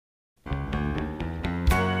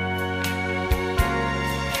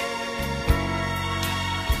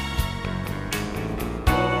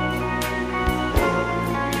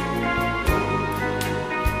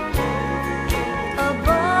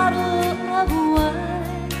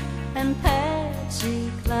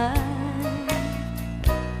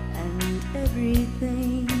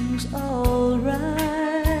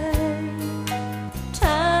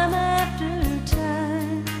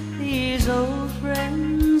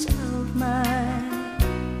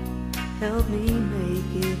help me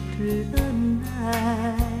make it through the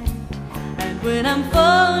night. And when I'm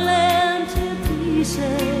falling to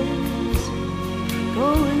pieces,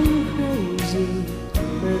 going crazy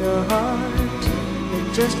with a heart that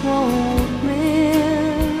just won't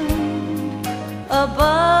mend, a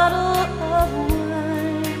bottle of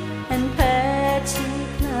wine and Patsy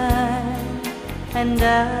Cline, and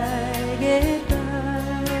I get by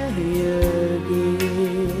again.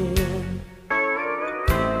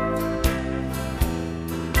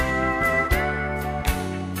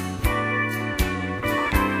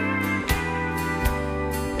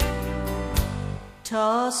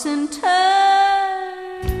 Toss and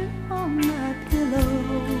turn on my pillow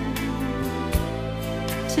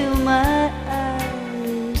till my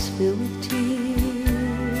eyes fill with tears.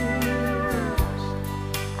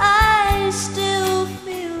 I still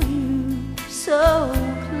feel you so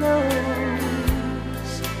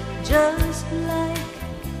close, just like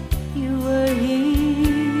you were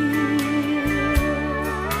here.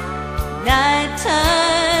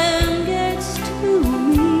 Nighttime gets to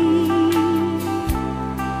me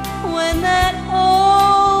when that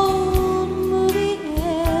old movie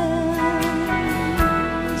ends,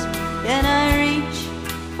 and I reach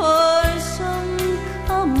for some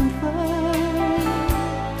comfort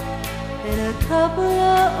in a couple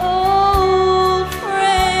of old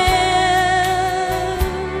friends,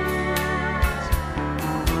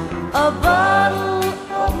 a bottle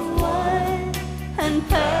of wine and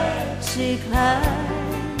Patsy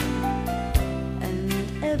Cline, and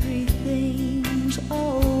everything's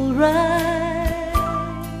alright.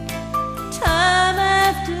 Time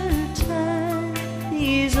after time,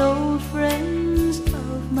 these old friends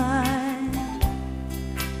of mine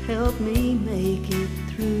help me make it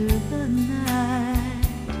through the night.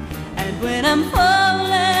 And when I'm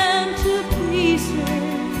falling to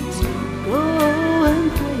pieces, going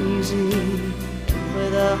crazy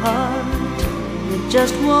with a heart that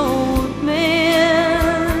just won't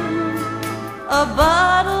mend, a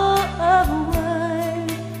bottle of wine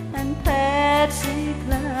and Patsy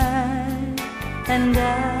Cline, and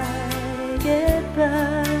I get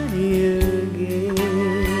by again.